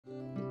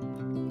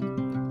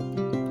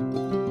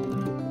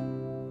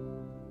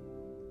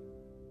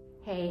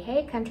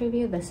Country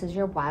View. This is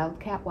your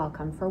Wildcat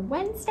Welcome for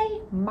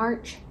Wednesday,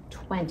 March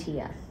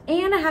 20th.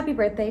 And a happy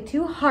birthday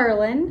to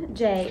Harlan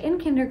J. in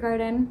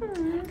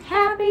kindergarten.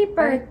 Happy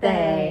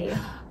birthday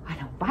on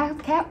a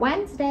Wildcat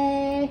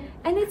Wednesday.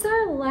 And it's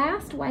our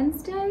last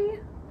Wednesday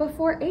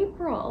before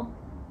April.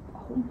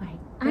 Oh my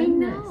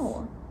goodness. I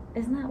know.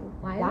 Isn't that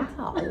wild?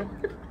 Wow.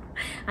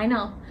 I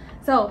know.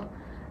 So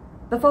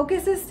the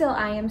focus is still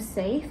I am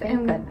safe.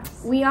 Thank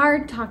goodness. We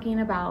are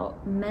talking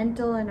about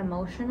mental and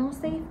emotional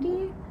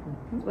safety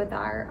with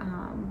our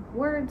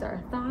words,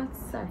 our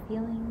thoughts, our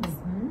feelings.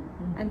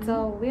 And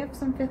so we have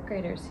some fifth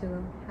graders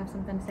who have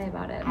something to say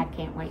about it. I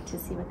can't wait to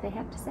see what they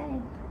have to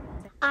say.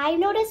 I've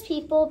noticed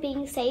people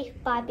being safe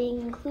by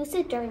being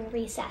inclusive during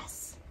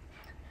recess.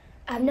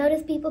 I've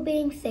noticed people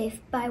being safe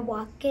by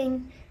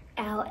walking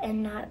out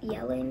and not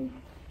yelling.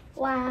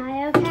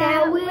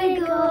 Wildcat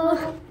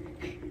Wiggle!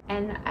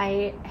 And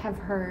I have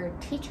heard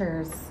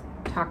teachers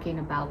talking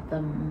about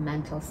the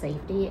mental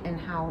safety and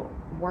how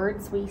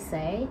words we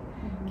say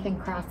can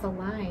cross a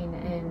line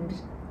and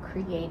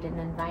create an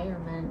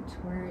environment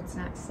where it's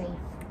not safe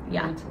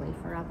mentally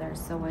for others.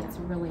 So it's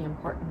really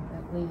important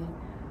that we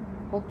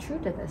hold true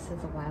to this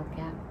as a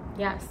Wildcat.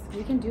 Yes,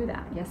 we can do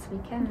that. Yes, we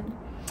can.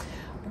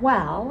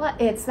 Well,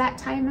 it's that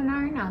time in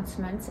our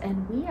announcements,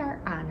 and we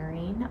are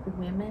honoring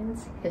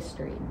Women's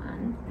History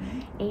Month.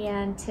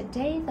 And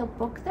today, the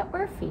book that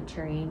we're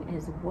featuring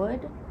is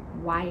Wood,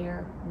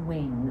 Wire,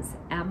 Wings.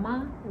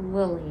 Emma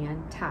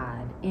Lillian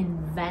Todd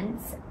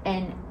invents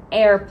an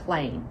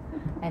airplane.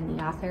 And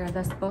the author of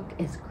this book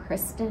is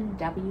Kristen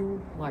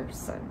W.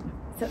 Larson.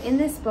 So in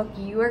this book,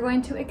 you are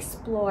going to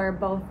explore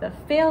both the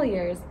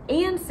failures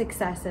and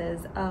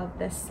successes of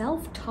the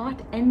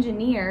self-taught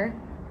engineer,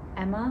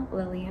 Emma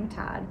Lillian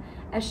Todd,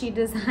 as she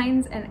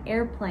designs an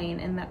airplane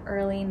in the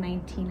early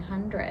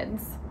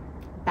 1900s.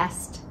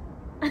 Best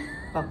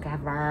book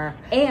ever.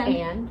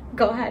 And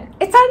go ahead.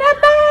 It's on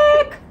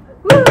Epic!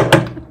 Woo!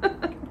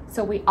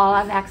 So we all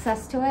have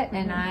access to it,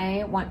 and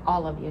I want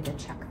all of you to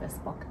check this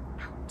book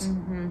out.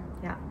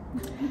 Yeah.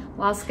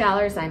 Well,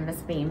 scholars, I'm Miss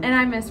Beam. And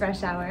I'm Miss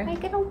Rush Hour.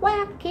 Making a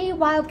wacky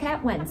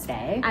Wildcat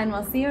Wednesday. And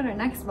we'll see you at our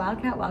next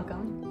Wildcat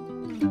Welcome.